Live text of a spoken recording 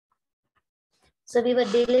So we were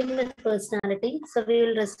dealing with personality. So we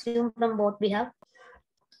will resume from what we have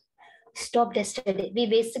stopped yesterday. We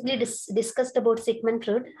basically discussed about Sigmund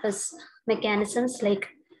Freud as mechanisms like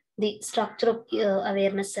the structure of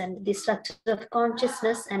awareness and the structure of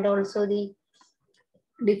consciousness, and also the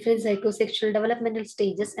different psychosexual developmental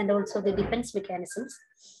stages, and also the defense mechanisms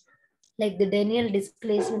like the denial,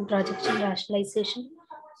 displacement, projection, rationalization,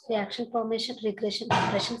 reaction formation, regression,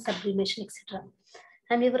 oppression, sublimation, etc.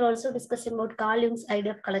 And we were also discussing about Carl Jung's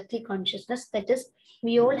idea of collective consciousness. That is,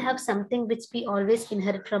 we all have something which we always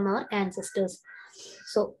inherit from our ancestors.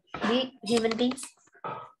 So we human beings,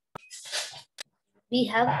 we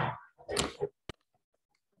have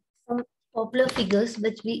some popular figures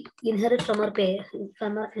which we inherit from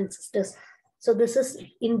our ancestors. So this is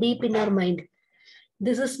in deep in our mind.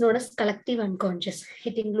 This is known as collective unconscious.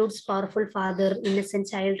 It includes powerful father, innocent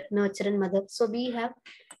child, nurture, and mother. So we have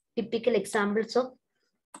typical examples of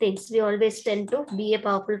things. We always tend to be a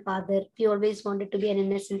powerful father. We always wanted to be an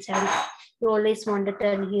innocent child. We always wanted to be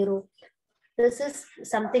a hero. This is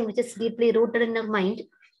something which is deeply rooted in our mind,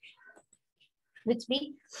 which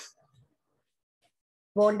we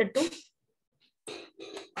wanted to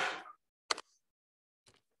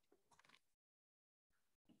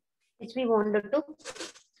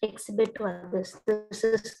exhibit to others. This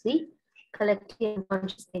is the collective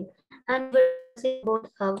unconscious thing. And we're saying about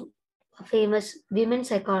a famous women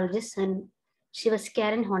psychologist, and she was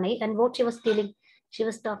Karen Horney, and what she was telling, she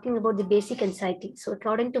was talking about the basic anxiety. So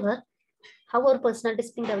according to her, how our personality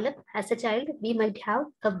is being developed as a child, we might have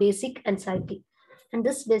a basic anxiety. And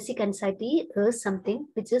this basic anxiety is something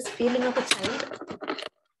which is feeling of a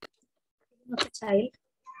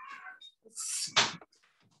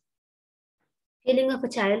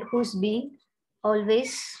child who's being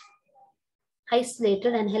always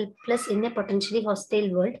isolated and helpless in a potentially hostile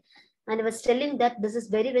world. And I was telling that this is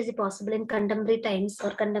very, very possible in contemporary times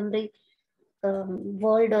or contemporary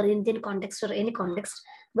world or Indian context or any context,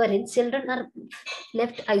 wherein children are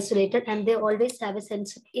left isolated and they always have a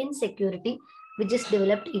sense of insecurity, which is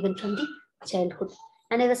developed even from the childhood.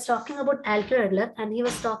 And I was talking about Alfred Adler, and he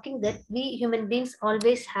was talking that we human beings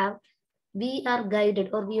always have, we are guided,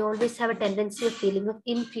 or we always have a tendency of feeling of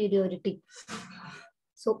inferiority.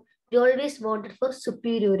 So we always wanted for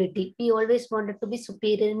superiority. We always wanted to be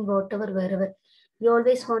superior in whatever, wherever. We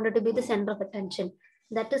always wanted to be the center of attention.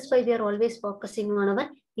 That is why we are always focusing on our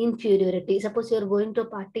inferiority. Suppose you are going to a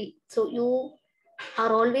party, so you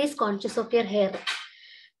are always conscious of your hair.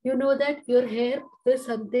 You know that your hair is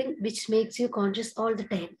something which makes you conscious all the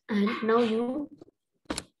time. And now you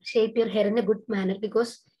shape your hair in a good manner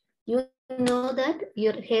because you know that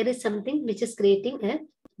your hair is something which is creating a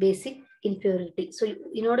basic inferiority. So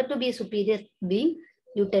in order to be a superior being,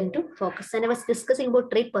 you tend to focus. And I was discussing about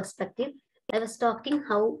trait perspective. I was talking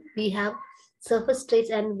how we have surface traits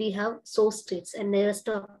and we have source traits. And I was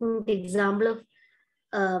talking the example of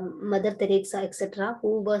Mother Teresa, etc.,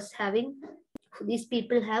 who was having, these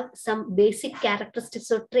people have some basic characteristics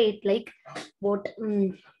or trait like what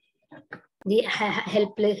the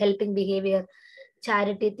helping behavior,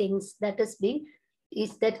 charity things, that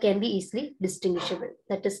can be easily distinguishable.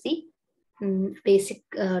 That is the basic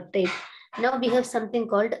trait. Now we have something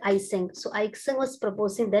called Eysenck. So Eysenck was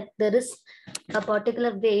proposing that there is a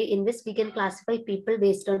particular way in which we can classify people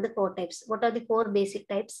based on the 4 types. What are the 4 basic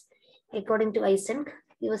types? According to Eysenck,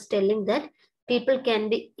 he was telling that people can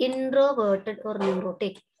be introverted or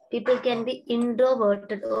neurotic. People can be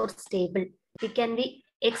introverted or stable. We can be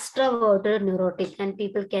extroverted, neurotic, and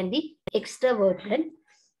people can be extroverted and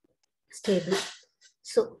stable.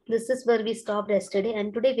 So this is where we stopped yesterday,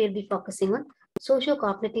 and today we'll be focusing on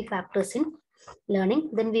socio-cognitive factors in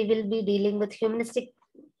learning. Then we will be dealing with humanistic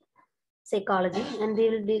psychology, and we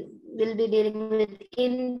will be dealing with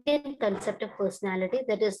Indian concept of personality,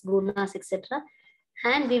 that is gunas, etc.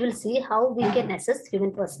 And we will see how we can assess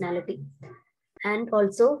human personality. And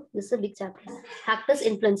also, this is a big chapter. Factors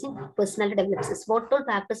influencing personality development. What all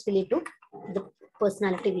factors will lead to the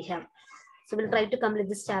personality we have? So we'll try to complete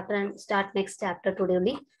this chapter and start next chapter today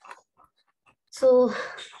only. So,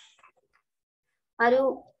 are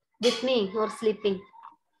you with me or sleeping?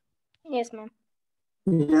 Yes, ma'am.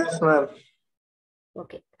 Yes, ma'am.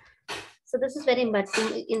 Okay. So this is very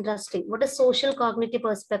interesting. What is social cognitive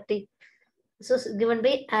perspective? So given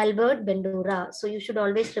by Albert Bandura. So you should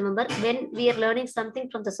always remember, when we are learning something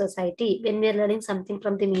from the society, when we are learning something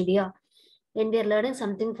from the media, when we are learning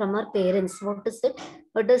something from our parents, what is it?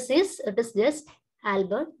 What is this? It is just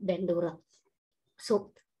Albert Bandura.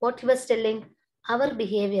 So what he was telling, our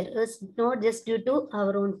behavior is not just due to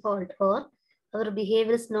our own fault, or our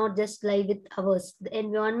behavior is not just lie with ours. The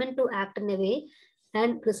environment to act in a way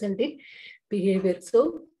and result in behavior.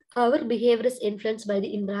 So our behavior is influenced by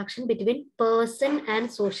the interaction between person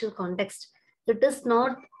and social context. It is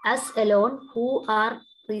not us alone who are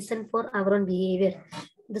reason for our own behavior.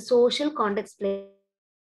 The social context plays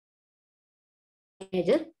a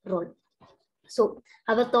major role. So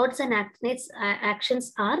our thoughts and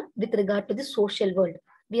actions are with regard to the social world.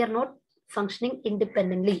 We are not functioning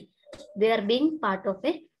independently. We are being part of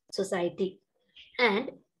a society.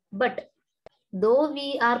 But though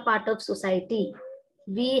we are part of society,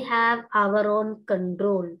 we have our own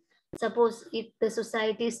control. Suppose if the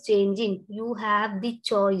society is changing, you have the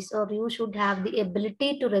choice or you should have the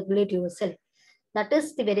ability to regulate yourself. That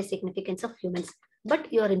is the very significance of humans.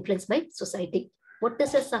 But you are influenced by society. What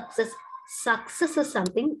is a success? Success is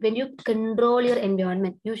something when you control your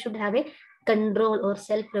environment. You should have a control or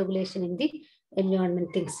self-regulation in the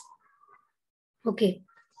environment things. Okay,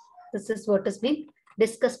 this is what has been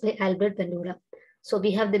discussed by Albert Bandura. So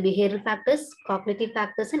we have the behavioral factors, cognitive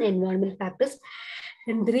factors, and environmental factors.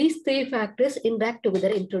 And these three factors interact together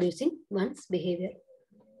in producing one's behavior.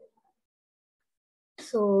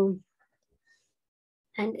 So,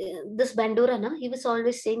 and this Bandura, he was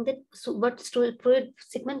always saying that Sigmund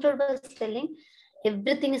Freud was telling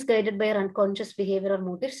everything is guided by our unconscious behavior or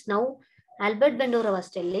motives. Now, Albert Bandura was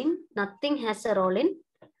telling nothing has a role in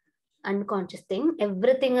unconscious thing.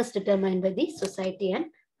 Everything is determined by the society and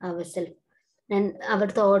ourselves. And our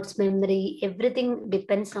thoughts, memory, everything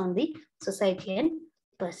depends on the society and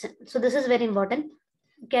person. So this is very important.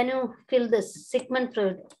 Can you fill this? Sigmund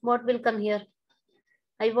Freud, what will come here?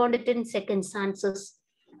 I want it in seconds, answers.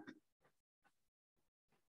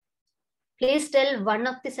 Please tell one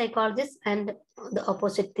of the psychologists and the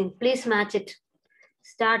opposite thing. Please match it.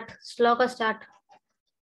 Start, sloka start.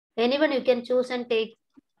 Anyone you can choose and take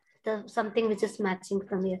something which is matching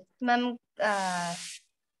from here. Ma'am,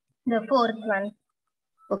 the fourth one.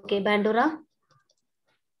 Okay, Bandura.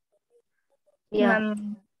 Yeah.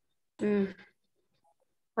 Ma'am.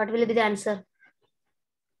 What will be the answer?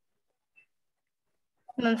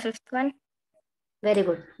 Ma'am, fifth one. Very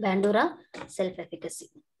good. Bandura, self-efficacy.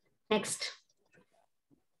 Next.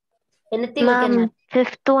 Anything you can match?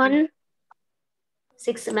 Fifth one.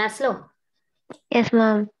 6, Maslow. Yes,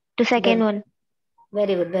 ma'am. The second one.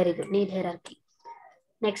 Very good, very good. Need hierarchy.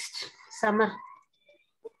 Next, Summer.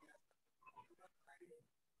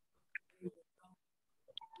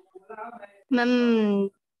 Ma'am,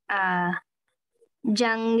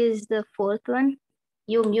 Jung is the fourth one.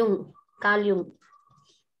 Jung, Carl Jung.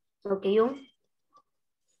 Okay, Jung.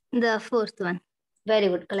 The fourth one. Very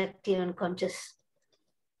good, collective unconscious.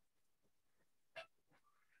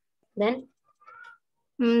 Then?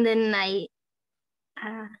 Then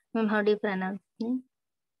ma'am, how do you pronounce his name?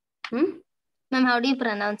 Ma'am, how do you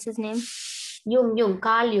pronounce his name? Jung,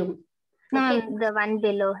 Carl Jung. No, okay. ma'am, the one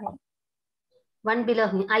below him. One below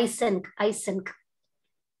him, Eysenck. Eysenck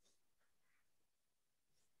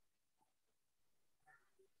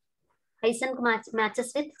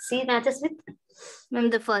matches with, C matches with? Ma'am,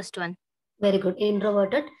 the first one. Very good,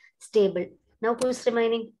 introverted, stable. Now who is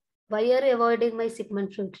remaining? Why are you avoiding my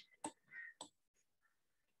Sigmund Freud?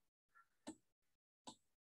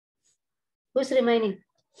 Who's remaining?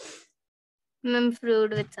 Ma'am,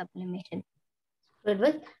 Freud with sublimation. Freud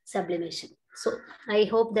with sublimation. So I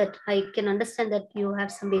hope that I can understand that you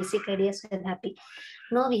have some basic ideas. I'm happy.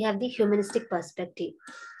 Now we have the humanistic perspective.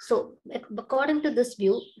 So according to this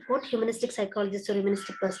view, what humanistic psychologists or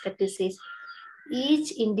humanistic perspective says,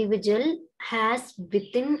 each individual has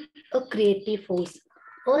within a creative force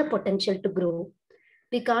or a potential to grow.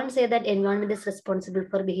 We can't say that environment is responsible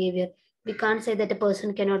for behavior. We can't say that a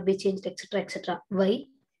person cannot be changed, etc., etc. Why?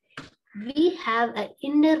 We have an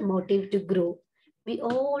inner motive to grow. We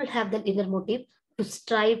all have that inner motive to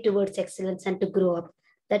strive towards excellence and to grow up.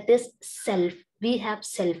 That is self. We have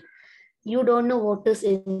self. You don't know what is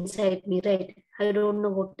inside me, right? I don't know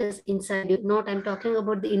what is inside you. Not, I'm talking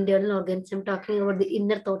about the internal organs. I'm talking about the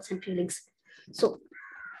inner thoughts and feelings. So,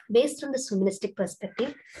 based on this humanistic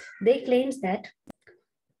perspective, they claim that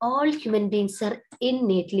all human beings are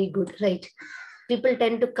innately good, right? People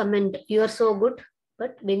tend to comment, you are so good,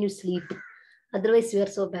 but when you sleep, otherwise you are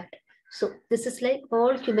so bad. So this is like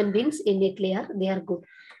all human beings innately they are good.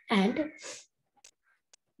 And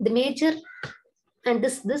the major, and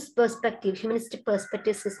this perspective, humanistic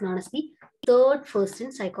perspective, is known as the third force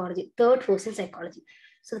in psychology.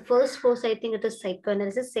 So the first force, I think it is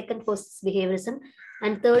psychoanalysis, second force is behaviorism,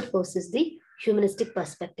 and third force is the humanistic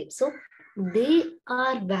perspective. So they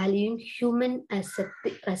are valuing human as a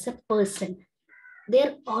person.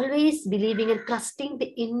 They're always believing and trusting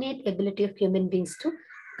the innate ability of human beings to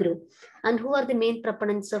grow. And who are the main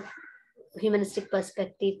proponents of humanistic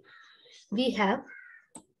perspective, we have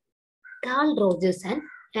Carl Rogers and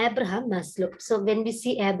Abraham Maslow. So when we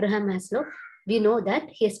see Abraham Maslow, we know that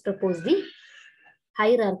he has proposed the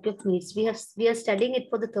hierarchy of needs. We are studying it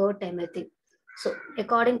for the third time, I think. So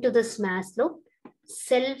according to this Maslow,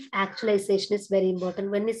 self-actualization is very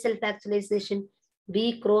important. When is self-actualization?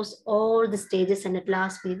 We cross all the stages and at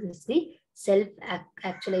last we reach the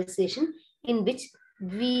self-actualization, in which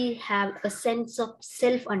we have a sense of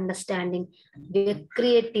self-understanding. We are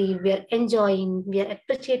creative, we are enjoying, we are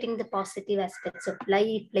appreciating the positive aspects of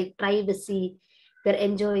life, like privacy, we are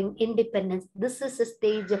enjoying independence. This is a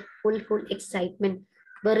stage of full excitement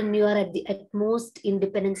wherein you are at the utmost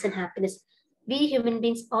independence and happiness. We human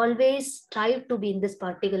beings always strive to be in this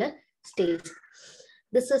particular stage.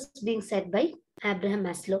 This is being said by Abraham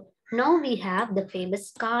Maslow. Now we have the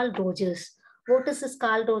famous Carl Rogers. What is this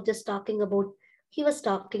Carl Rogers talking about? He was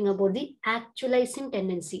talking about the actualizing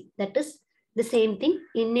tendency. That is the same thing,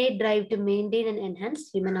 innate drive to maintain and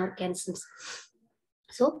enhance human organisms.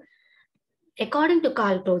 So, according to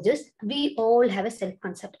Carl Rogers, we all have a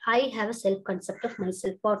self-concept. I have a self-concept of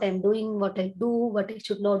myself, what I'm doing, what I do, what I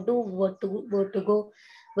should not do, where to go,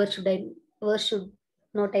 where should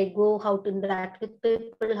not I go, how to interact with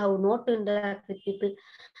people, how not to interact with people.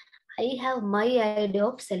 I have my idea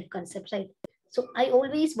of self-concept, right? So I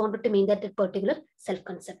always wanted to mean that a particular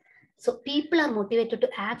self-concept. So people are motivated to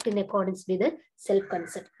act in accordance with the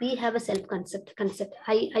self-concept. We have a self-concept.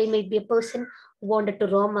 I might be a person who wanted to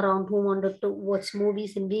roam around, who wanted to watch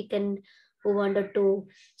movies in weekend, who wanted to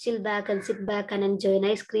chill back and sit back and enjoy an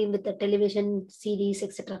ice cream with the television series,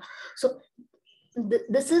 etc. So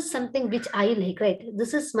this is something which I like, right?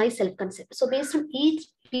 This is my self-concept. So based on each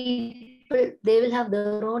people, they will have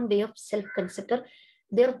their own way of self-concept or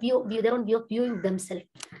their own way of viewing themselves.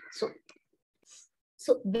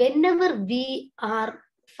 So whenever we are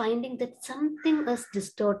finding that something is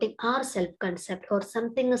distorting our self-concept or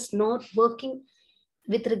something is not working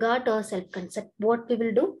with regard to our self-concept, what we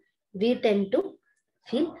will do? We tend to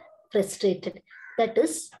feel frustrated. That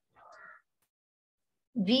is,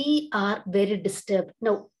 we are very disturbed.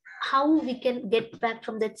 Now, how we can get back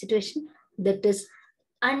from that situation? That is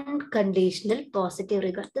unconditional positive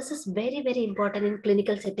regard. This is very important in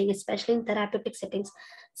clinical setting, especially in therapeutic settings.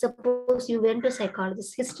 Suppose you went to a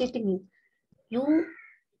psychologist, he's treating you. You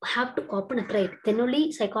have to open up, right? Then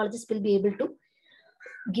only psychologists will be able to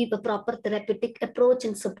give a proper therapeutic approach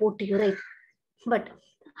and support to you, right? But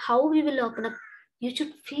how we will open up? You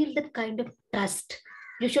should feel that kind of trust.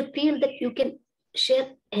 You should feel that you can share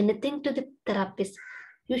anything to the therapist.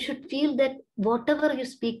 You should feel that whatever you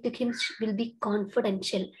speak to him will be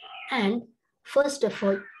confidential. And first of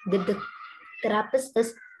all, that the therapist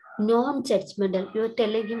is non-judgmental. You're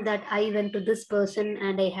telling him that I went to this person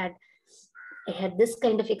and I had this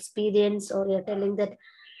kind of experience, or you're telling that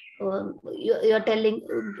you're telling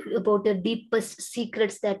about the deepest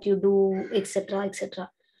secrets that you do, etc.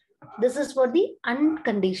 This is for the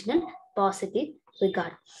unconditional positive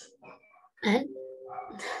regard, and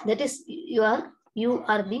that is you are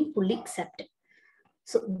being fully accepted.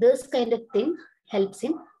 So this kind of thing helps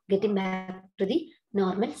in getting back to the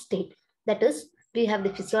normal state. That is, we have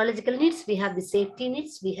the physiological needs, we have the safety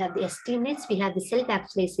needs, we have the esteem needs, we have the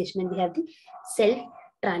self-actualization, and we have the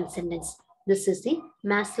self-transcendence. This is the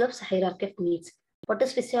Maslow's hierarchy of needs. What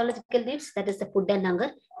is physiological needs? That is the food and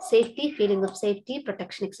hunger, safety, feeling of safety,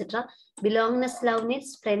 protection, etc. Belongingness, love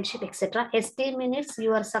needs, friendship, etc. Esteem needs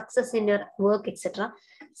your success in your work, etc.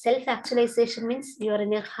 Self-actualization means you are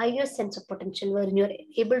in your highest sense of potential, where you are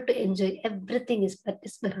able to enjoy everything is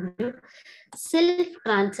around you.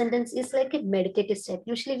 Self-transcendence is like a meditative state.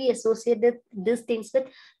 Usually we associate these things with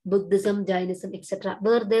Buddhism, Jainism, etc.,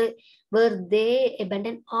 where they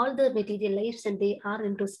abandon all the material lives and they are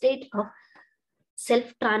into a state of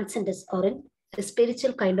self-transcendence or in a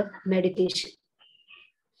spiritual kind of meditation.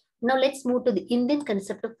 Now let's move to the Indian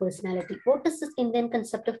concept of personality. What is this Indian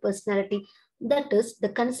concept of personality? That is the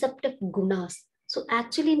concept of gunas. So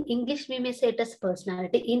actually in English, we may say it as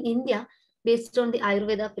personality. In India, based on the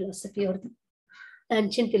Ayurveda philosophy or the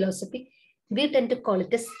ancient philosophy, we tend to call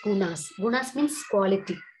it as gunas. Gunas means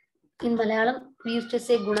quality. In Malayalam, we used to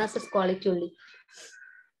say gunas as quality only.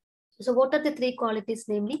 So what are the three qualities?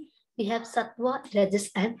 Namely, we have sattva,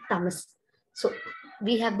 rajas, and tamas. So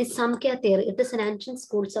we have the Samkhya theory. It is an ancient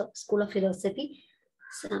school of philosophy.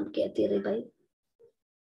 Samkhya theory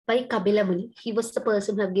by Kapila Muni. He was the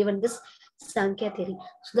person who have given this Samkhya theory.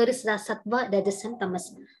 So there is sattva, rajas, and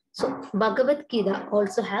tamas. So Bhagavad Gita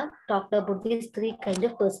also have talked about these three kind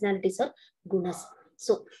of personalities or gunas.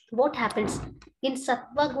 So what happens? In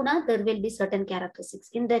Sattva Guna, there will be certain characteristics.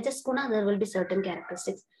 In Rajas Guna, there will be certain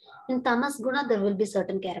characteristics. In Tamas Guna, there will be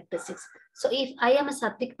certain characteristics. So if I am a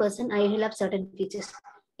Sattvic person, I will have certain features.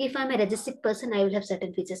 If I am a Rajasic person, I will have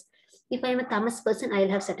certain features. If I am a Tamas person, I will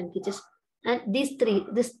have certain features. And these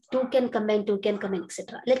two can combine,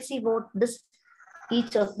 etc. Let's see what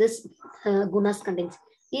each of this gunas contains.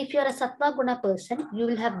 If you are a Sattva Guna person, you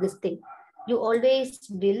will have this thing. You always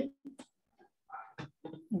will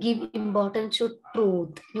give importance to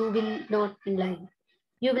truth. You will not lie.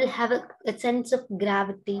 You will have a sense of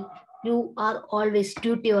gravity. You are always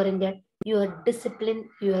duty oriented. Your discipline,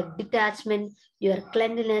 your detachment, your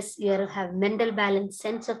cleanliness, you have mental balance,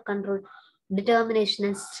 sense of control, determination,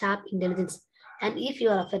 and sharp intelligence. And if you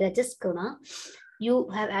are of a Rajas Guna, you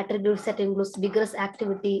have attributes that includes vigorous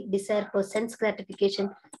activity, desire for sense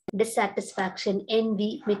gratification, dissatisfaction,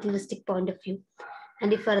 envy, materialistic point of view.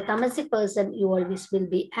 And if you are a tamasic person, you always will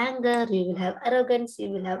be anger, you will have arrogance, you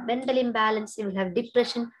will have mental imbalance, you will have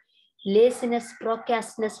depression, laziness,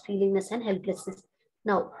 procrastination, feelingness, and helplessness.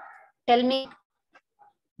 Now, tell me,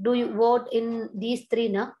 do you what in these three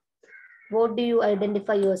now? What do you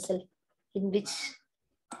identify yourself in which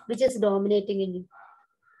is dominating in you?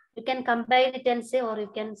 You can combine it and say, or you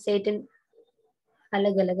can say it in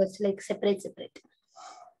alag alag. It's like separate.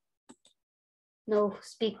 Now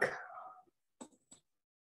speak.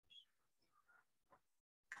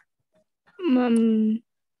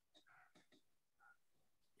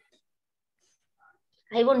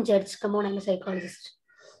 I won't judge. Come on, I'm a psychologist.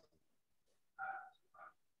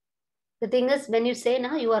 The thing is, when you say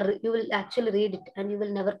now, you will actually read it and you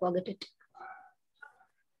will never forget it.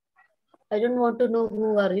 I don't want to know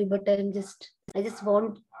who are you, but I just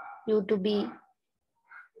want you to be.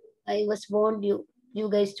 I was want you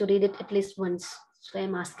guys to read it at least once. So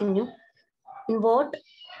I'm asking you, in what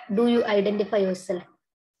do you identify yourself?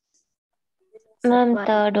 Ma'am,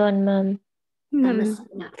 third one, ma'am.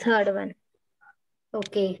 Third one.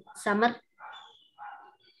 Okay, Samar.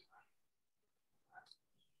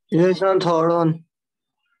 Yes, ma'am, third one.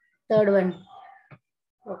 Third one.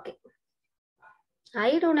 Okay.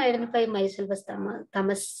 I don't identify myself as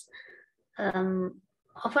Tamas.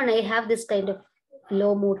 Often I have this kind of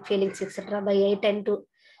low mood feelings, etc. But I tend to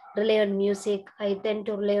rely on music. I tend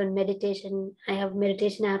to rely on meditation. I have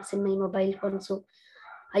meditation apps in my mobile phone. So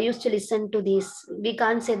I used to listen to these. We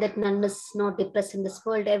can't say that none is not depressed in this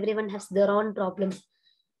world. Everyone has their own problems.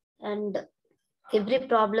 And every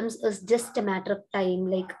problem is just a matter of time.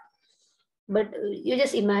 But you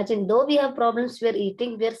just imagine, though we have problems, we are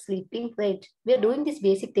eating, we are sleeping, right? We are doing these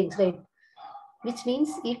basic things, right? Which means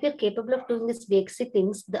if you're capable of doing these basic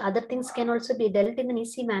things, the other things can also be dealt in an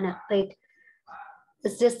easy manner, right?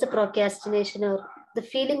 It's just the procrastination or the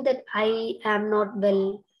feeling that I am not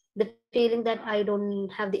well, the feeling that I don't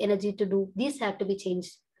have the energy to do. These have to be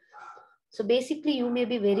changed. So basically, you may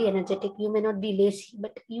be very energetic, you may not be lazy,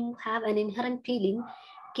 but you have an inherent feeling,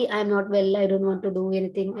 okay, I'm not well, I don't want to do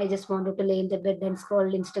anything, I just wanted to lay in the bed and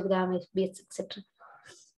scroll Instagram, FBS, etc.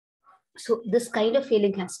 So this kind of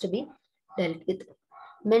feeling has to be dealt with.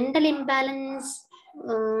 Mental imbalance,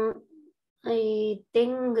 I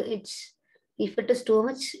think if it is too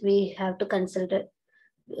much, we have to consult it.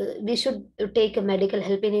 We should take a medical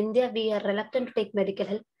help. In India, we are reluctant to take medical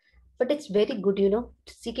help, but it's very good,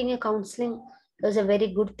 seeking a counseling is a very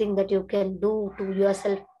good thing that you can do to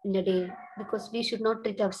yourself in a day, because we should not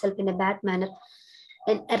treat ourselves in a bad manner.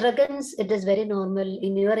 And arrogance, it is very normal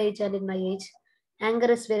in your age and in my age.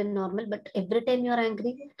 Anger is very normal, but every time you are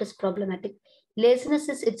angry, it is problematic. Laziness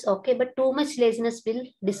it's okay, but too much laziness will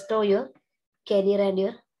destroy your career and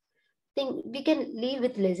your thing. We can live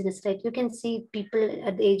with laziness, right? You can see people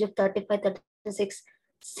at the age of 35, 36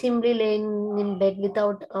 simply laying in bed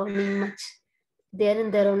without earning much. They're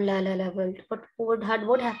in their own la world. But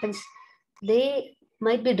what happens? They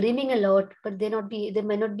might be dreaming a lot, but they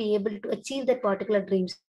might not be able to achieve that particular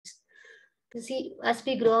dreams. You see, as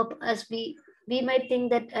we grow up, we might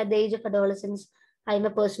think that at the age of adolescence, I'm a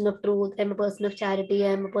person of truth, I'm a person of charity,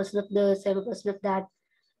 I'm a person of this, I'm a person of that.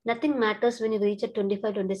 Nothing matters when you reach at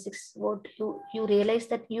 25, 26. What you realize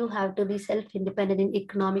that you have to be self-independent in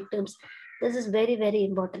economic terms. This is very, very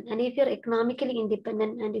important. And if you're economically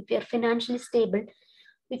independent and if you're financially stable,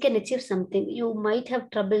 you can achieve something. You might have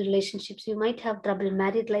trouble relationships, you might have trouble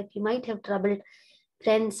married life, you might have trouble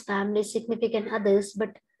friends, family, significant others,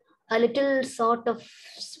 but a little sort of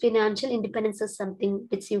financial independence is something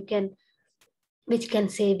which can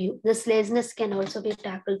save you. This laziness can also be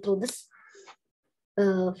tackled through this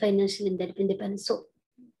financial independence. So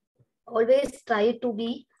always try to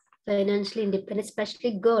be financially independent,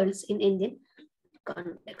 especially girls in Indian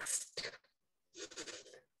context.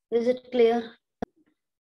 Is it clear?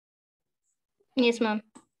 Yes, ma'am.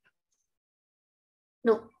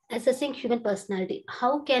 No, assessing human personality.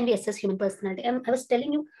 How can we assess human personality? I was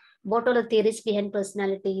telling you what are the theories behind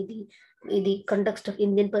personality, the context of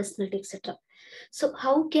Indian personality, etc. So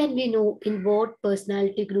how can we know in what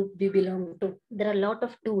personality group we belong to? There are a lot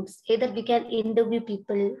of tools. Either we can interview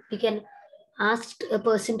people, we can ask a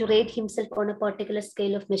person to rate himself on a particular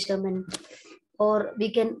scale of measurement, or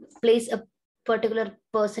we can place a particular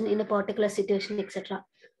person in a particular situation, etc.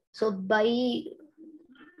 So by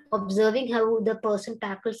observing how the person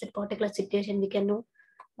tackles a particular situation, we can know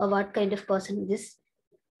what kind of person this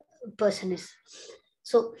person is.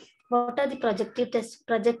 So what are the projective tests?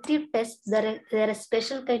 Projective tests, there are a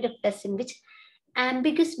special kind of tests in which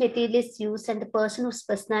ambiguous material is used and the person whose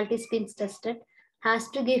personality is being tested has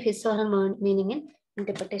to give his or her meaning in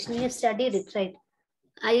interpretation. We have studied it, right?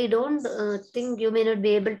 I don't think you may not be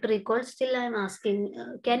able to recall. Still, I'm asking,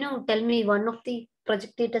 can you tell me one of the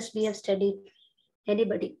projective tests we have studied?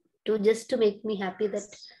 Anybody? To just to make me happy that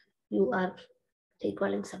you are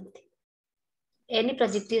recalling something. Any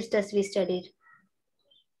projective test we studied?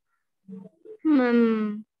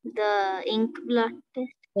 The ink blot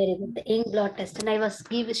test. Very good. The ink blot test. And I was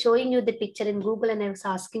showing you the picture in Google and I was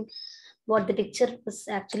asking what the picture was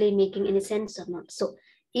actually making any sense or not. So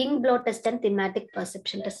ink blot test and thematic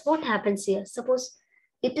perception test. What happens here? Suppose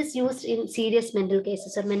it is used in serious mental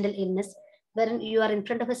cases or mental illness, wherein you are in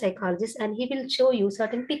front of a psychologist and he will show you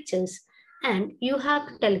certain pictures and you have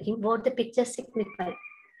to tell him what the pictures signify.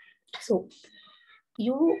 So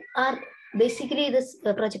you are basically this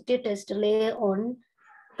projective test rely on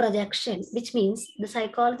projection, which means the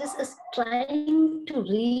psychologist is trying to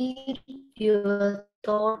read your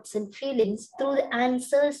thoughts and feelings through the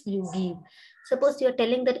answers you give. Suppose you're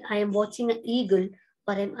telling that I am watching an eagle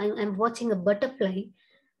or I'm watching a butterfly,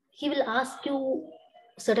 he will ask you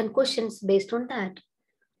certain questions based on that.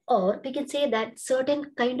 Or we can say that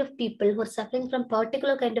certain kind of people who are suffering from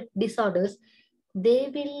particular kind of disorders, they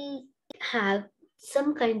will have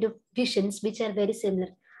some kind of visions which are very similar.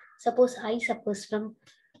 Suppose I suffers from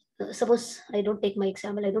suppose I don't take my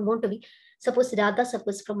example, I don't want to be. Suppose Radha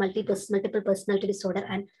suffers from multiple personality disorder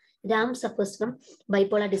and Ram suffers from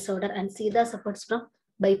bipolar disorder and Sita suffers from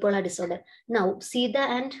bipolar disorder. Now, Sita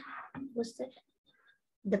and what's that?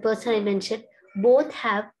 The person I mentioned, both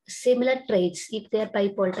have similar traits if they are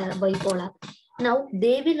bipolar. Now,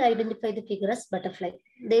 they will identify the figure as butterfly.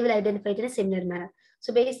 They will identify it in a similar manner.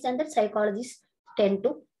 So, based on that, psychologists tend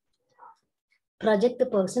to project the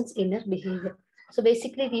person's inner behavior. So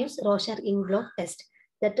basically we use Rorschach ink blot test.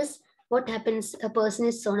 That is what happens, a person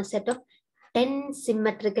is on a set of 10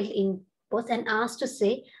 symmetrical ink pots and asked to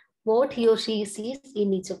say what he or she sees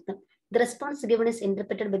in each of them. The response given is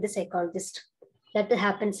interpreted by the psychologist. That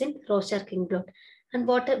happens in Rorschach ink blot. And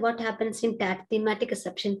what happens in thematic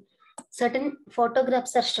assumption? Certain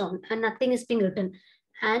photographs are shown and nothing is being written.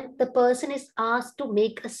 And the person is asked to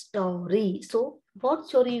make a story. So what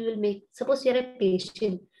story you will make? Suppose you're a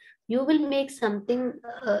patient, you will make something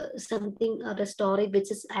or a story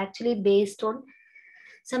which is actually based on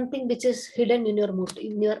something which is hidden in your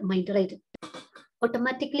mind, right?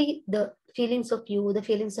 Automatically the feelings of you, the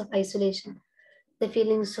feelings of isolation, the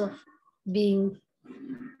feelings of being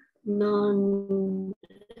the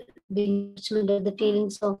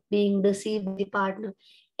feelings of being deceived by the partner,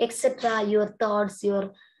 etc. Your thoughts,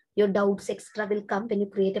 your doubts, etc. will come when you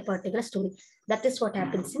create a particular story. That is what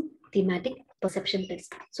happens in thematic perception tests.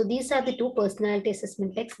 So these are the two personality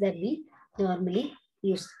assessment tests that we normally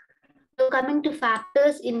use. So coming to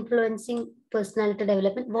factors influencing personality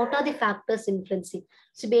development, what are the factors influencing?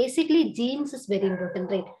 So basically genes is very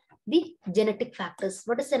important, right? The genetic factors.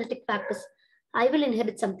 What is genetic factors? I will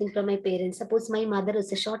inherit something from my parents. Suppose my mother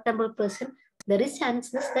is a short-tempered person, there is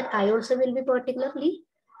chances that I also will be particularly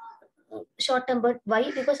short-tempered.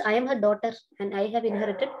 Why? Because I am her daughter and I have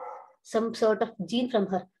inherited some sort of gene from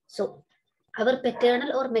her. So our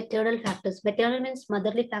paternal or maternal factors, maternal means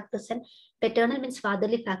motherly factors and paternal means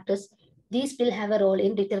fatherly factors, these will have a role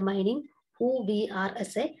in determining who we are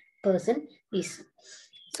as a person is.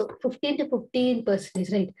 So 15 to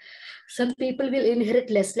 15%, right? Some people will inherit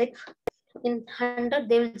less, like in 100,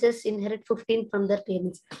 they will just inherit 15 from their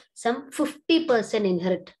parents. Some 50%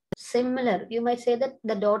 inherit. Similar, you might say that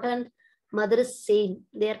the daughter and mother is same.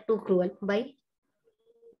 They are too cruel. Why?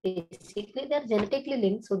 Basically, they are genetically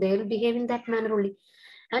linked, so they will behave in that manner only.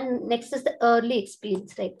 And next is the early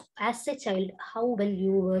experience, right? As a child, how well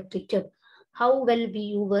you were treated, how well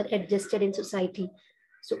you were adjusted in society.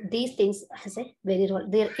 So these things has a very role.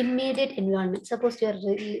 Their immediate environment. Suppose you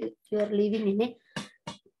are living in a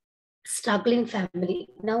struggling family.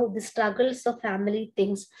 Now the struggles of family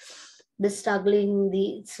things, the struggling,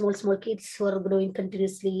 the small kids who are growing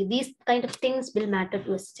continuously, these kind of things will matter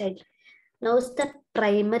to a child. Now it's the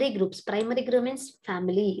primary groups. Primary group means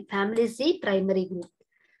family. Family is the primary group.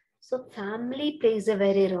 So family plays a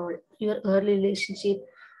very role. Your early relationship,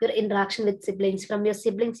 your interaction with siblings. From your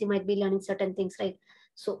siblings, you might be learning certain things, right?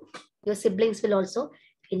 So your siblings will also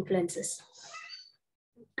influence us.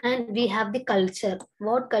 And we have the culture.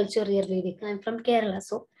 What culture we are reading? I'm from Kerala,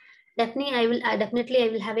 so definitely I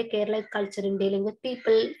will have a Kerala culture in dealing with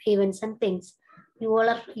people, events, and things.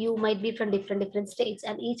 You might be from different states,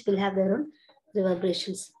 and each will have their own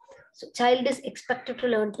reverberations. So child is expected to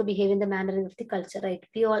learn to behave in the manner of the culture, right?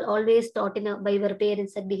 We all always taught by our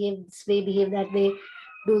parents that behave this way, behave that way,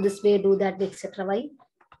 do this way, do that way, etc. Why?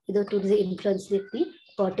 Either to the influence with the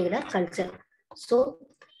particular culture. So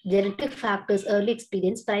genetic factors, early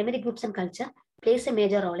experience, primary groups, and culture plays a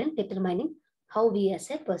major role in determining how we as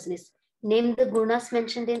a person is. Name the gunas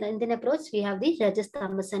mentioned in the Indian approach. We have the Rajas,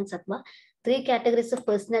 Tamas, and Sattva. Three categories of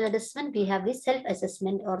personal assessment. We have the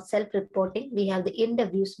self-assessment or self-reporting. We have the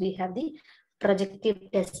interviews. We have the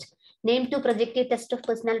projective test. Name two projective tests of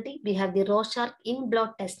personality. We have the Rorschach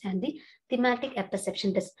in-blood test and the thematic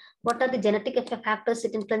apperception test. What are the genetic factors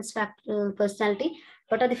that influence personality?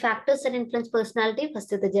 What are the factors that influence personality?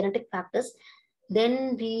 First is the genetic factors.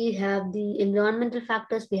 Then we have the environmental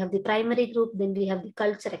factors. We have the primary group. Then we have the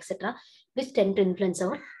culture, etc., which tend to influence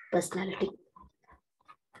our personality.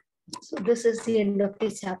 So this is the end of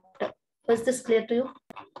this chapter. Was this clear to you?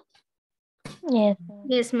 Yes.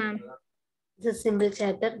 Yes, ma'am. It's a simple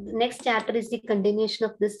chapter. The next chapter is the continuation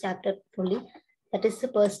of this chapter only. That is the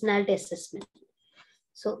personality assessment.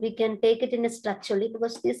 So we can take it in a structurally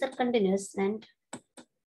because these are continuous and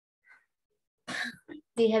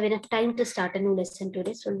we have enough time to start a new lesson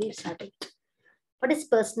today. So we'll start it. What is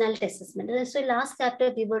personality assessment? So last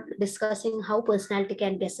chapter we were discussing how personality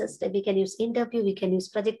can be assessed. We can use interview, we can use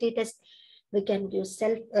projective test, we can use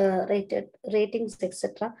self-rated ratings,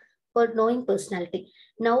 etc. for knowing personality.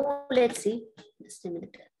 Now let's see. Just a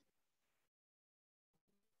minute.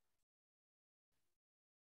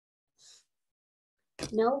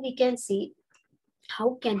 Now we can see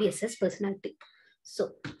how can we assess personality.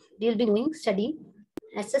 So we'll be doing study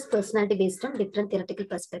assess personality based on different theoretical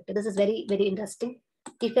perspectives. This is very, very interesting.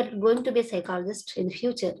 If you're going to be a psychologist in the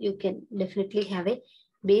future, you can definitely have a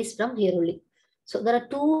base from here only. So there are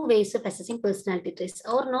two ways of assessing personality traits,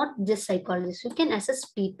 or not just psychologists. You can assess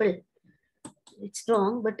people. It's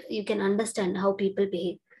wrong, but you can understand how people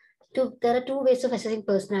behave. There are two ways of assessing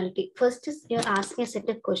personality. First is you're asking a set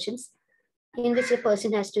of questions in which a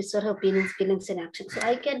person has to his or her opinions, feelings, and actions. So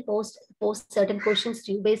I can post certain questions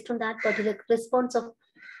to you based on that particular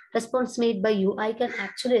response made by you. I can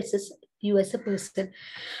actually assess you as a person.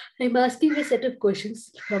 I'm asking a set of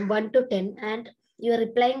questions from 1 to 10, and you are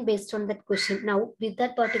replying based on that question. Now, with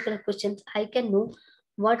that particular question, I can know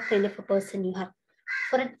what kind of a person you are.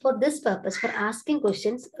 For this purpose, for asking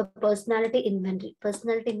questions, a personality inventory.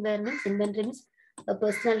 Personality inventory means a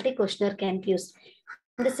personality questionnaire can be used.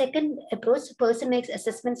 In the second approach, the person makes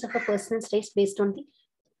assessments of a person's traits based on the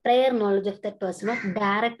prior knowledge of that person or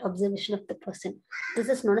direct observation of the person. This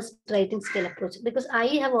is known as rating scale approach. Because I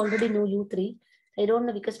have already know you three. I don't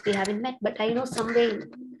know because we haven't met, but I know some way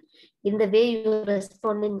in the way you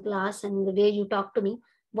respond in class and the way you talk to me,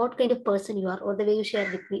 what kind of person you are, or the way you share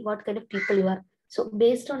with me, what kind of people you are. So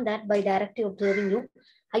based on that, by directly observing you,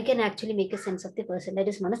 I can actually make a sense of the person. That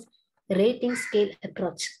is known as rating scale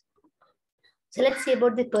approach. So let's see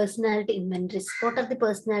about the personality inventories. What are the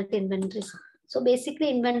personality inventories? So basically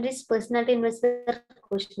inventories, personality inventories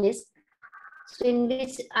question is, so in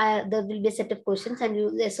which there will be a set of questions and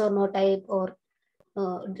you yes or no type or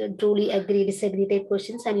truly agree, disagree type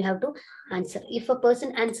questions and you have to answer. If a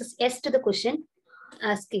person answers yes to the question,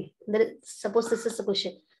 asking, suppose this is the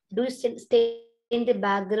question, do you stay in the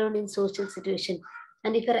background in social situation?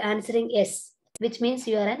 And if you're answering yes, which means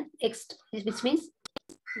you are an which means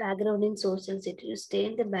background in social situation, you stay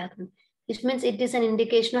in the background, which means it is an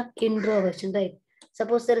indication of introversion, right?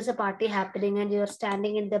 Suppose there is a party happening and you are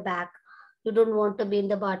standing in the back, you don't want to be in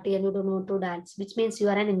the party and you don't want to dance, which means you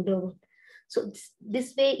are an introvert. So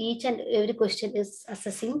this way, each and every question is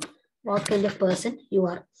assessing what kind of person you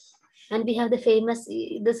are. And we have the famous,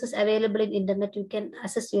 this is available in internet, you can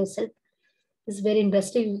assess yourself. It's very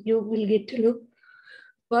interesting. You will get to know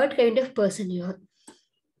what kind of person you are.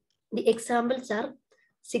 The examples are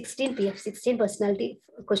 16 PF, 16 personality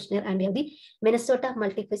questionnaire, and we have the Minnesota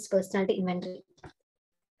multi-phase personality inventory.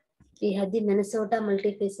 We have the Minnesota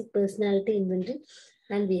multiphasic personality inventory,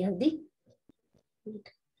 and we have the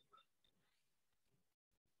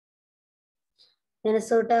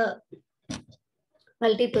Minnesota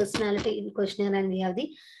multi-personality questionnaire, and we have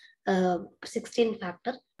the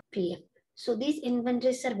 16-factor PM. So these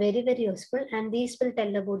inventories are very, very useful, and these will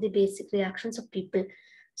tell about the basic reactions of people.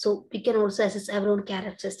 So we can also assess our own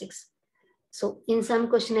characteristics. So in some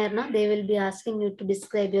questionnaire, now they will be asking you to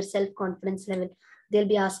describe your self-confidence level. They'll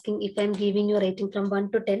be asking, if I'm giving you a rating from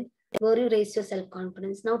 1 to 10, where you raise your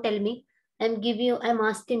self-confidence. Now tell me, I'm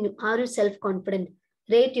asking you, are you self-confident?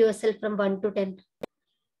 Rate yourself from 1 to 10.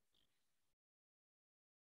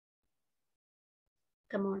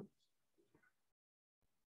 Come on.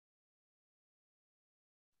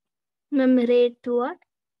 Rate to what?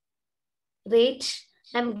 Rate.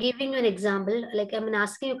 I'm giving you an example. Like I'm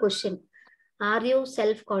asking you a question. Are you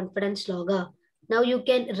self-confident, Sloga? Now you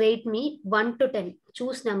can rate me 1 to 10.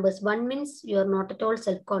 Choose numbers. 1 means you are not at all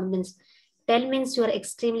self-confident. 10 means you are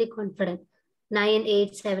extremely confident. 9,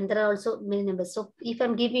 8, 7. There are also many numbers. So if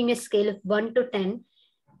I'm giving a scale of 1 to 10,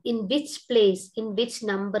 in which place, in which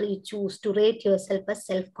number you choose to rate yourself as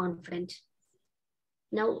self-confident?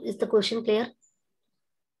 Now, is the question clear?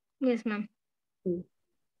 Yes, ma'am.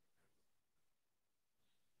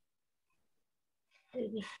 Tell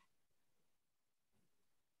me.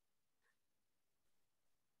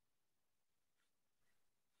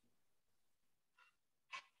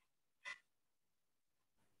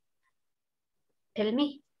 Tell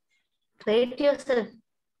me. Rate yourself.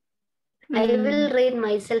 I will rate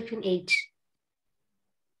myself in 8.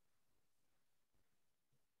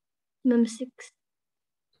 Ma'am, 6.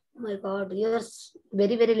 Oh my God, you're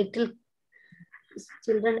very, very little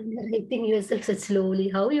children and you're rating yourself so slowly.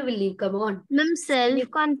 How you will leave? Come on. Ma'am,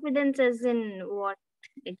 self-confidence as in what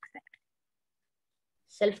exactly?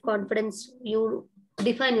 Self-confidence, you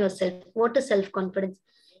define yourself. What is self-confidence?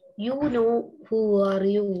 You know who are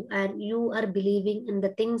you and you are believing in the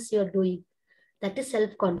things you're doing. That is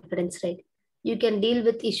self-confidence, right? You can deal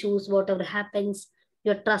with issues, whatever happens.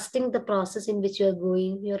 You're trusting the process in which you're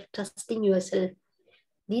going. You're trusting yourself.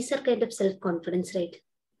 These are kind of self-confidence, right?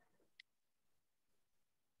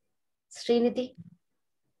 Srinidhi,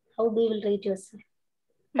 how do you will rate yourself?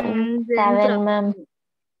 7, ma'am.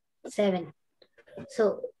 7.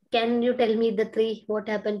 So can you tell me the 3? What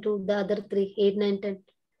happened to the other 3? 8, 9, 10?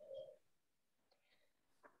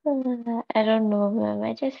 I don't know, ma'am.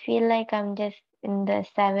 I just feel like I'm just in the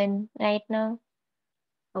 7 right now.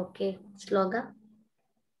 Okay, Sloga.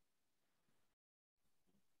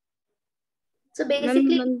 So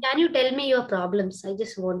basically, can you tell me your problems? I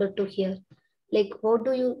just wanted to hear. Like, what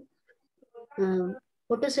is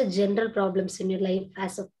your general problems in your life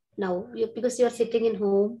as of now? Because you're sitting in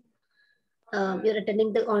home, you're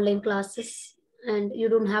attending the online classes, and you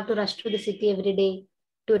don't have to rush to the city every day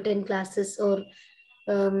to attend classes, or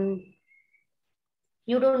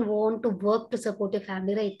you don't want to work to support your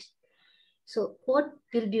family, right? So what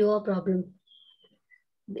will be your problem?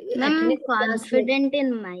 I'm confident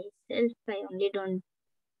in myself. I only don't.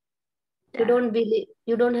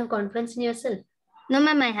 You don't have confidence in yourself? No,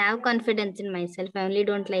 ma'am, I have confidence in myself. I only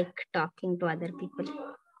don't like talking to other people.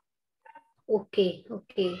 Okay.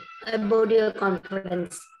 About your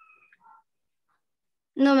confidence.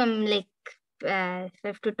 No, ma'am, like if I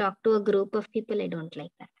have to talk to a group of people, I don't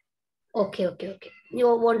like that. Okay.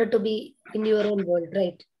 You wanted to be in your own world,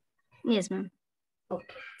 right? Yes, ma'am.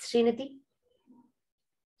 Okay. Srinidhi,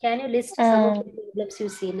 can you list some of the problems you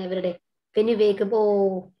see every day? When you wake up,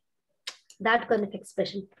 oh, that kind of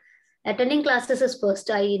expression. Attending classes is first,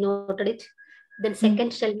 I noted it. Then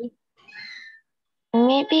second, tell me.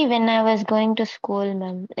 Maybe when I was going to school,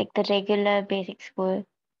 ma'am, like the regular basic school.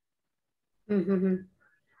 Mm-hmm.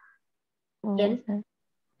 Yes,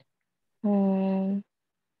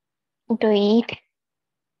 to eat.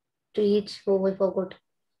 To eat, oh, I forgot.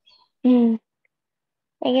 I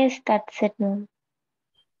guess that's it, ma'am.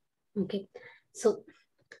 Okay. So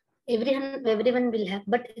everyone will have,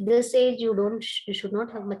 but this age you should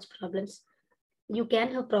not have much problems. You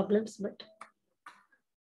can have problems, but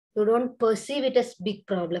you don't perceive it as big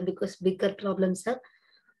problem because bigger problems are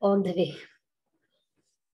on the way.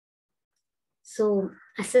 So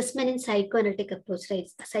assessment in psychoanalytic approach, right?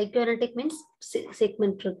 Psychoanalytic means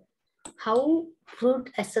segment truth. How Freud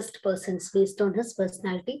assessed persons based on his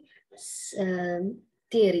personality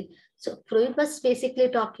theory. So Freud was basically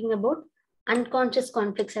talking about unconscious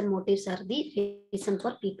conflicts and motives are the reason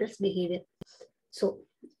for people's behavior. So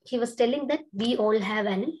he was telling that we all have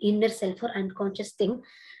an inner self or unconscious thing,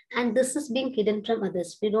 and this is being hidden from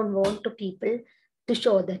others. We don't want to people to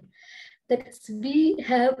show that we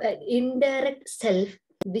have an indirect self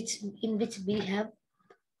in which we have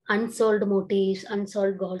unsolved motives,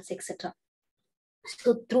 unsolved goals, etc.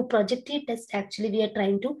 So through projective test, actually we are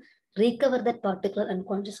trying to recover that particular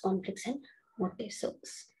unconscious conflicts and motives. So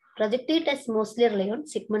projective tests mostly rely on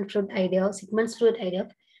Sigmund Freud idea of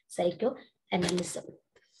psychoanalysis.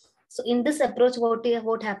 So in this approach,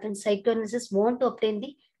 what happens? Psychoanalysis want to obtain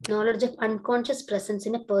the knowledge of unconscious presence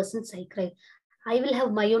in a person's psyche. Right? I will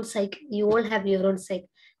have my own psyche. You all have your own psyche.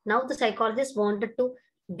 Now the psychologist wanted to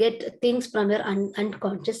get things from your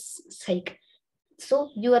unconscious psyche. So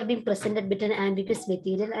you are being presented with an ambiguous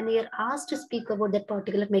material and you are asked to speak about that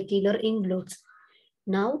particular material or includes.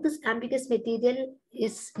 Now this ambiguous material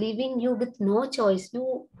is leaving you with no choice.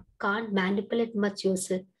 You can't manipulate much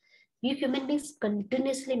yourself. We human beings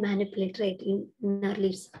continuously manipulate, right, in our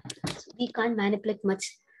lives. So we can't manipulate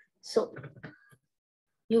much. So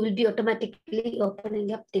you will be automatically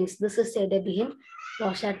opening up things. This is said behind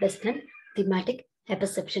Rorschach test and thematic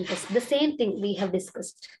apperception test. The same thing we have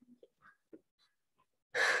discussed.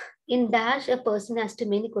 In Dash, a person has to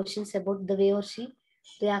many questions about the way or she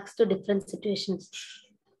reacts to different situations.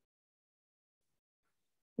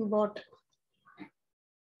 What?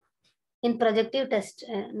 In projective test,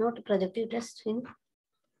 not projective test,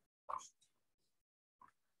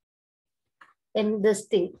 in this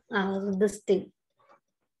thing.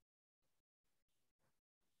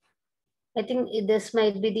 I think this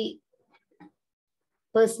might be the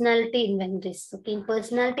personality inventories. Okay, in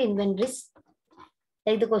personality inventories,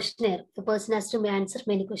 like the questionnaire, the person has to answer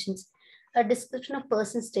many questions. A description of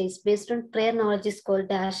person states based on prior knowledge is called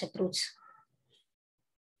Dash approach.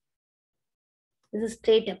 This is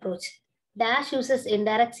straight approach. Dash uses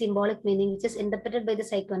indirect symbolic meaning, which is interpreted by the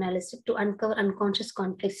psychoanalyst to uncover unconscious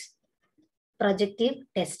conflicts. Projective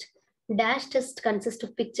test. Dash test consists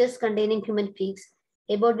of pictures containing human figures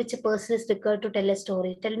about which a person is required to tell a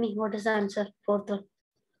story. Tell me, what is the answer? Fourth one.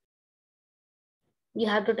 You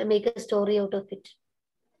have to make a story out of it.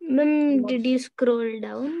 Ma'am, did you scroll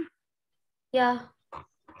down? Yeah.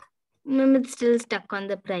 Ma'am, it's still stuck on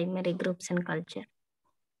the primary groups and culture.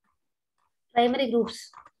 Primary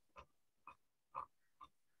groups.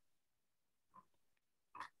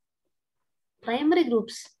 Primary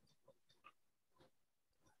groups.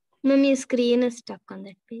 Ma'am, your screen is stuck on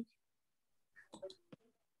that page.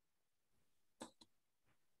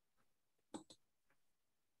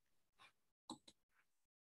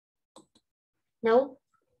 Now?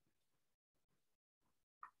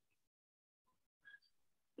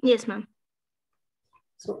 Yes, ma'am.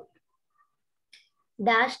 So,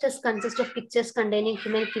 Dash test consists of pictures containing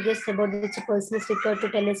human figures about which a person is required to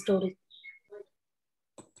tell a story.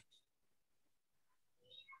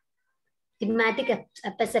 Thematic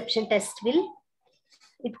perception test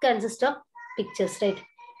it consists of pictures, right?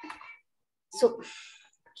 So,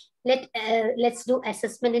 let's do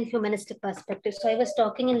assessment in humanistic perspective. So I was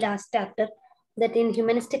talking in last chapter that in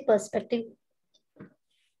humanistic perspective,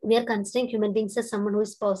 we are considering human beings as someone who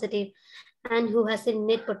is positive and who has an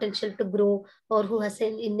innate potential to grow or who has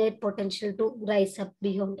an innate potential to rise up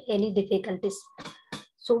beyond any difficulties.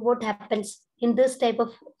 So what happens in this type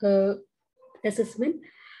of assessment?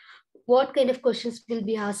 What kind of questions will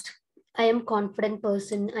be asked? I am a confident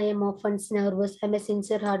person. I am often nervous. I'm a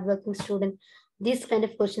sincere, hardworking student. These kind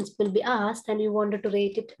of questions will be asked and you wanted to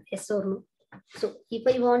rate it yes or no. So if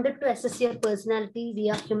I wanted to assess your personality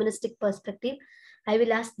via humanistic perspective, I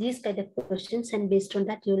will ask these kind of questions and based on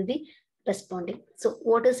that you will be responding. So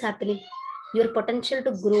what is happening? Your potential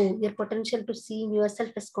to grow, your potential to see yourself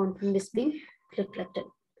as confident is being reflected.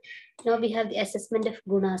 Now we have the assessment of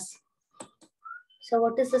gunas. So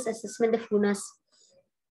what is this assessment of gunas?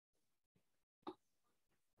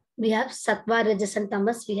 We have sattva, rajas and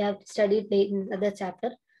tamas. We have studied in other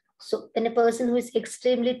chapter. So when a person who is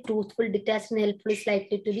extremely truthful, detached and helpful is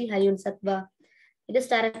likely to be high on sattva. It is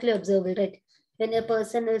directly observable, right? When a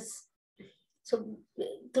person is, so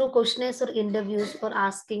through questionnaires or interviews or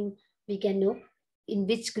asking, we can know in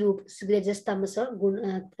which group, rajas, tamas or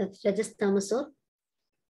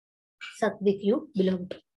sattvic you belong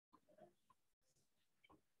to.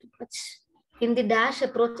 In the Dash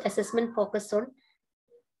approach, assessment focus on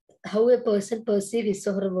how a person perceives his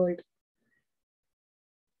or her world.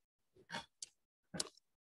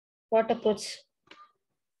 What approach?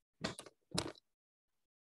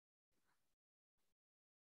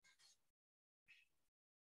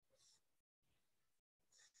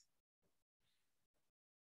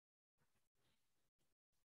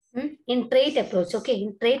 In trait approach, okay.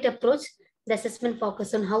 In trait approach, the assessment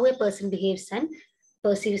focus on how a person behaves and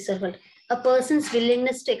perceives the world. A person's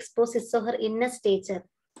willingness to expose his or her inner stature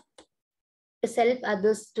to self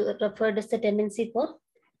others to referred as the tendency for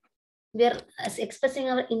we are expressing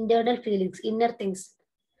our internal feelings, inner things.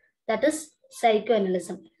 That is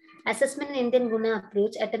psychoanalysis. Assessment in Indian Guna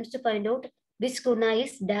approach attempts to find out Which guna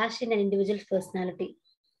is dash in an individual's personality?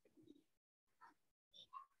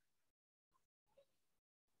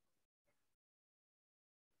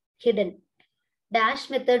 Hidden.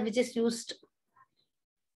 Dash method which is used,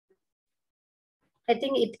 I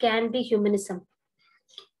think it can be humanism.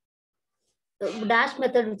 Dash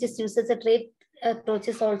method which is used as a trait approach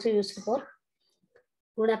is also used for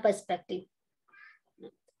guna perspective.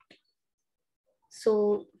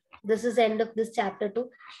 So this is the end of this chapter too.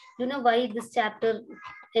 You know why this chapter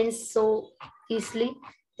ends so easily?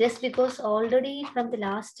 Just because already from the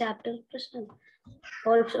last chapter,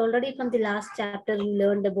 already from the last chapter you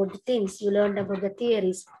learned about the things, you learned about the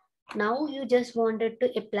theories. Now you just wanted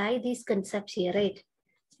to apply these concepts here, right?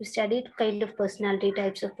 You studied kind of personality,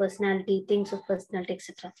 types of personality, things of personality,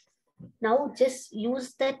 etc. Now just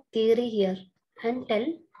use that theory here and tell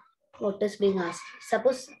what is being asked.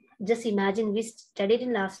 Suppose, just imagine we studied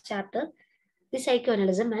in last chapter the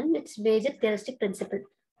psychoanalysis and its major theoretic principle.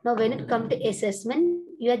 Now when it comes to assessment,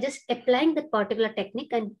 you are just applying that particular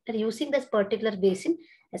technique and using this particular basin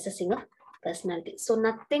assessing of personality. So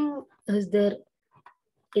nothing is there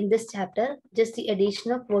in this chapter, just the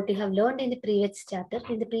addition of what you have learned in the previous chapter.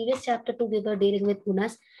 In the previous chapter too, we were dealing with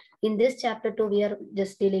gunas. In this chapter too, we are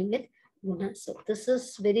just dealing with gunas. So this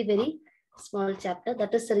is very, very small chapter.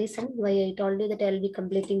 That is the reason why I told you that I will be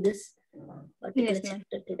completing this particular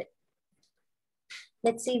chapter today.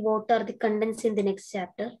 Let's see what are the contents in the next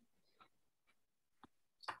chapter.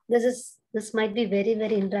 This might be very,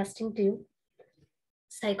 very interesting to you.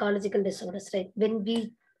 Psychological disorders, right? When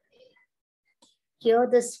we hear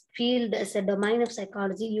this field as a domain of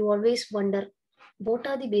psychology, you always wonder what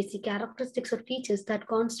are the basic characteristics or features that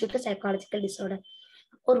constitute a psychological disorder,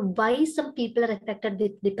 or why some people are affected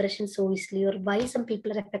with depression so easily, or why some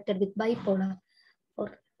people are affected with bipolar,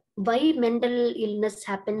 or why mental illness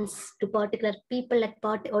happens to particular people at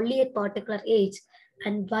only at particular age,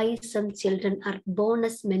 and why some children are born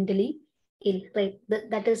as mentally ill, right?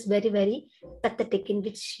 That is very, very pathetic, in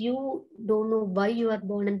which you don't know why you are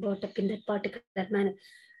born and brought up in that particular manner.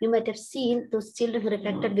 You might have seen those children who are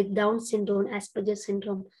affected with Down syndrome, Asperger's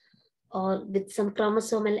syndrome, or with some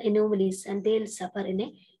chromosomal anomalies, and they'll suffer in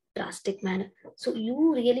a drastic manner. So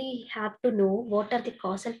you really have to know what are the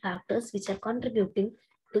causal factors which are contributing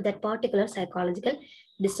to that particular psychological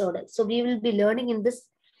disorder. So we will be learning in this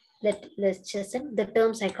lesson the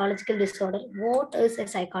term psychological disorder. What is a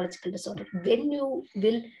psychological disorder? When you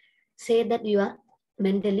will say that you are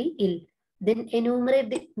mentally ill, then enumerate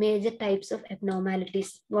the major types of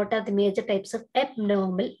abnormalities. What are the major types of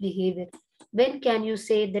abnormal behavior? When can you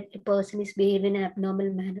say that a person is behaving in an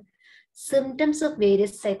abnormal manner? Symptoms of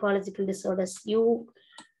various psychological disorders. You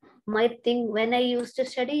might think, when I used to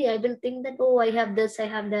study, I will think that, oh, I have this, I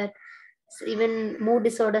have that. So even mood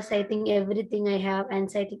disorders, I think everything I have,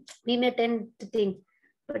 anxiety, we may tend to think,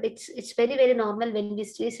 but it's very, very normal when we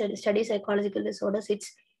study psychological disorders.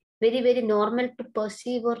 It's very, very normal to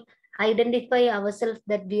perceive or identify ourselves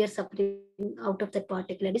that we are suffering out of that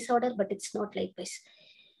particular disorder, but it's not likewise.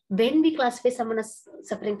 When we classify someone as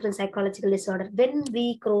suffering from psychological disorder, when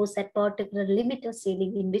we cross that particular limit or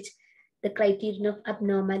ceiling in which the criterion of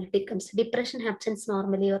abnormality comes, depression happens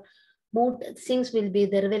normally, or mood things will be,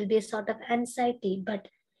 there will be a sort of anxiety. But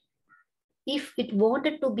if it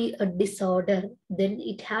wanted to be a disorder, then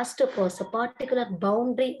it has to cross a particular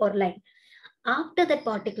boundary or line. After that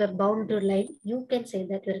particular boundary line, you can say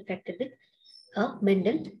that you're affected with a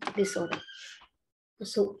mental disorder.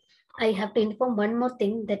 So I have to inform one more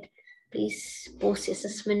thing, that please post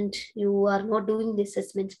assessment. You are not doing the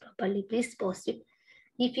assessments properly. Please post it.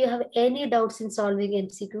 If you have any doubts in solving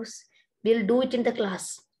MCQs, we'll do it in the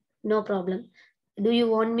class. No problem. Do you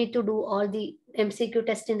want me to do all the MCQ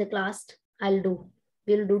test in the class? I'll do.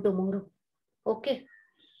 We'll do tomorrow. Okay.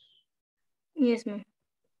 Yes, ma'am.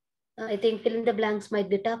 I think fill in the blanks might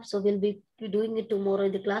be tough, so we'll be doing it tomorrow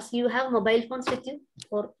in the class. You have mobile phones with you,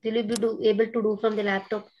 or will you be able to do from the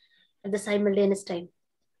laptop at the simultaneous time?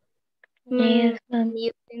 Yes, I'm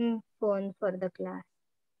using phone for the class.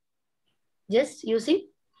 Just using?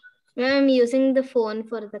 I'm using the phone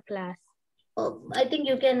for the class. I think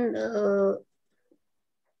you can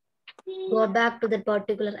go back to that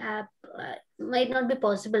particular app. Might not be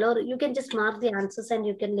possible, or you can just mark the answers and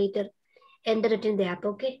you can later enter it in the app.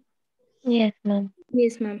 Okay. Yes, ma'am.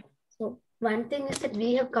 Yes, ma'am. So one thing is that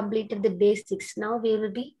we have completed the basics. Now we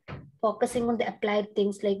will be focusing on the applied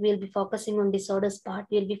things, like we'll be focusing on disorders part.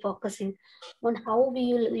 We'll be focusing on how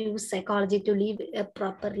we will use psychology to live a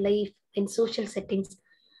proper life in social settings.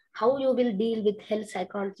 How you will deal with health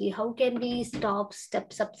psychology. How can we stop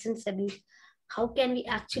substance abuse? How can we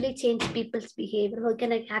actually change people's behavior? How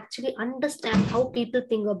can I actually understand how people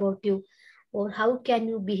think about you? or how can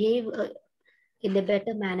you behave in a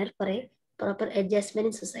better manner for a proper adjustment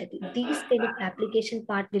in society. These kind of application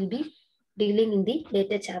part will be dealing in the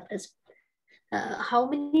later chapters. How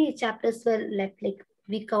many chapters were left? Like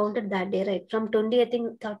we counted that day, right? From 20, I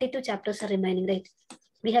think 32 chapters are remaining, right?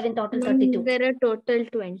 We have in total 32. There are total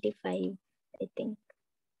 25, I think.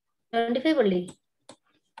 25 only.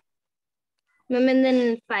 Ma'am, and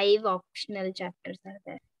then 5 optional chapters are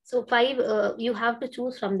there. So 5, you have to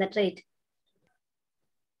choose from that, right?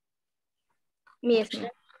 Yes, ma'am.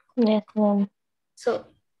 Yes, ma'am. So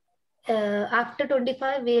after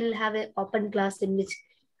 25, we'll have an open class in which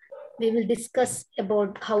we will discuss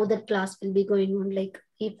about how the class will be going on. Like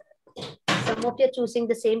if some of you are choosing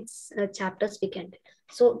the same chapters, we can.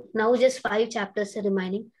 So now just 5 chapters are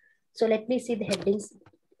remaining. So let me see the headings.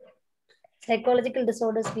 Psychological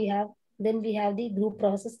disorders we have. Then we have the group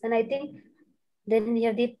process. And I think then we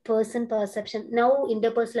have the person perception. Now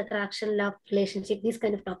interpersonal attraction, love, relationship, these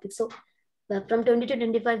kind of topics. So from 20 to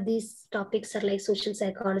 25, these topics are like social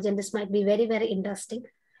psychology, and this might be very, very interesting.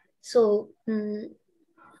 So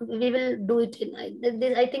we will do it in,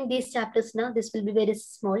 I think these chapters now, this will be very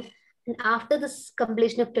small. And after this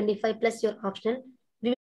completion of 25 plus your optional,